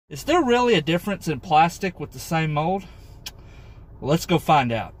Is there really a difference in plastic with the same mold? Well, let's go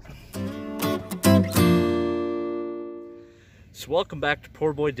find out. So welcome back to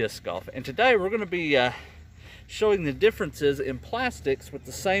Poor Boy Disc Golf, and today we're going to be showing the differences in plastics with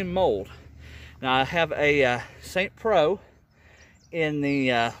the same mold. Now I have a St. Pro in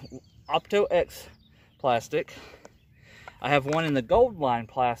the Opto X plastic. I have one in the Goldline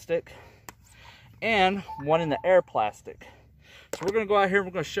plastic and one in the Air plastic. So we're going to go out here and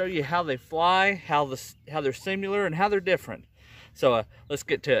we're going to show you how they fly, how they're similar, and how they're different. So let's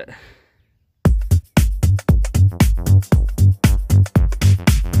get to it.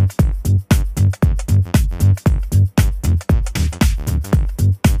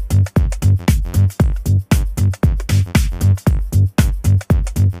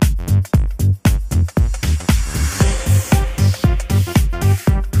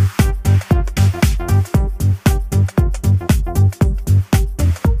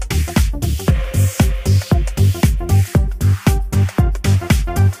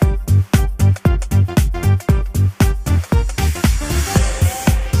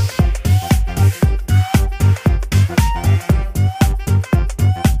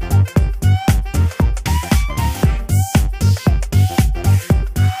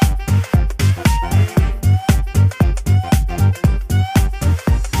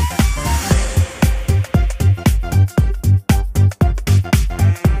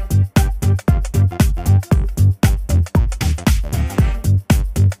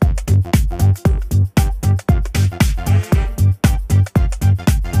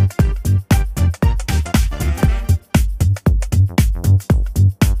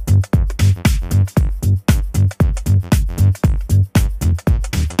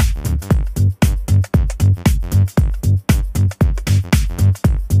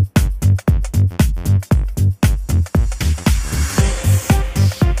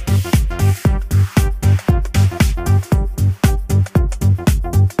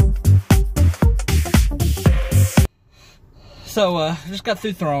 So just got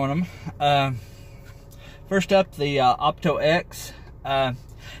through throwing them. First up, the Opto X. To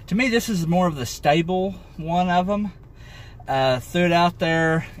me, this is more of the stable one of them. Threw it out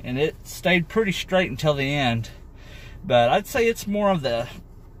there, and it stayed pretty straight until the end. But I'd say it's more of the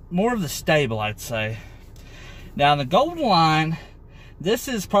stable, I'd say. Now, in the Goldline, this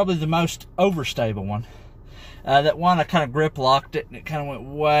is probably the most overstable one. That one, I kind of grip locked it, and it kind of went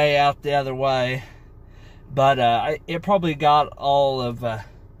way out the other way. But it probably got all of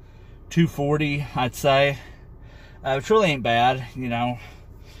 240, I'd say. Which really ain't bad, you know.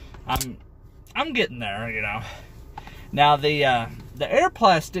 I'm getting there, you know. Now the Air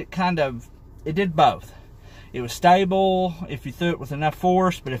plastic it did both. It was stable if you threw it with enough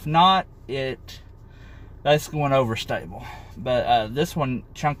force, but if not, it basically went overstable. But this one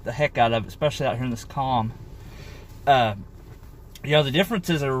chunked the heck out of it, especially out here in this calm. You know, the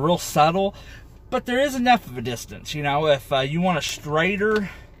differences are real subtle. But there is enough of a distance, you know. If you want a straighter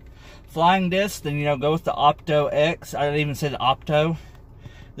flying disc, then, you know, go with the Opto X. I didn't even say the Opto.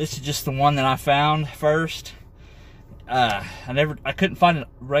 This is just the one that I found first. I couldn't find a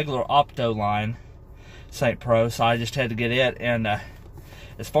regular Opto line St. Pro, so I just had to get it. And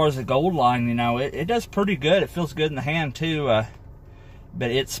as far as the Goldline, you know, it does pretty good. It feels good in the hand too, but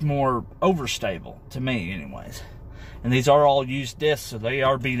it's more overstable to me, anyways. And these are all used discs, so they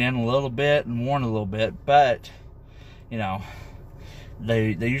are beat in a little bit and worn a little bit, but, you know,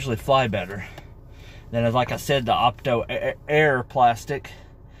 they usually fly better. Then, like I said, the Opto Air plastic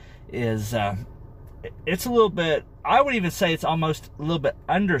is, it's a little bit, I would even say it's almost a little bit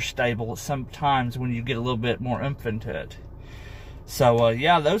understable sometimes when you get a little bit more oomph into it. So,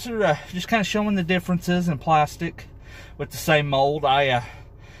 yeah, those are just kind of showing the differences in plastic with the same mold. I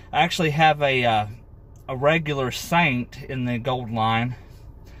actually have a regular Saint in the Goldline,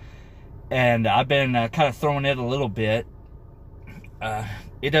 and I've been kind of throwing it a little bit.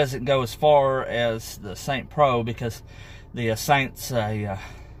 It doesn't go as far as the St. Pro because the Saint's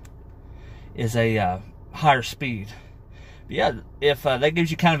is a higher speed. But yeah, if that gives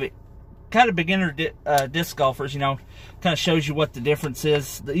you kind of beginner disc golfers, you know, kind of shows you what the difference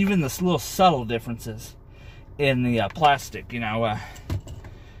is, even this little subtle differences in the plastic, you know.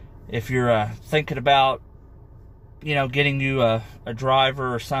 If you're thinking about, you know, getting you a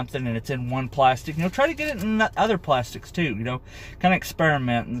driver or something and it's in one plastic, you know, try to get it in other plastics too, you know, kind of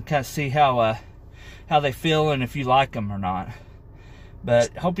experiment and kind of see how they feel and if you like them or not.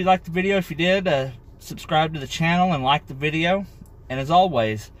 But hope you liked the video. If you did, subscribe to the channel and like the video. And as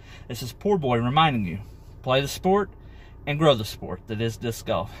always, this is Poor Boy reminding you, play the sport and grow the sport that is disc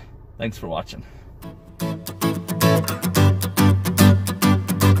golf. Thanks for watching.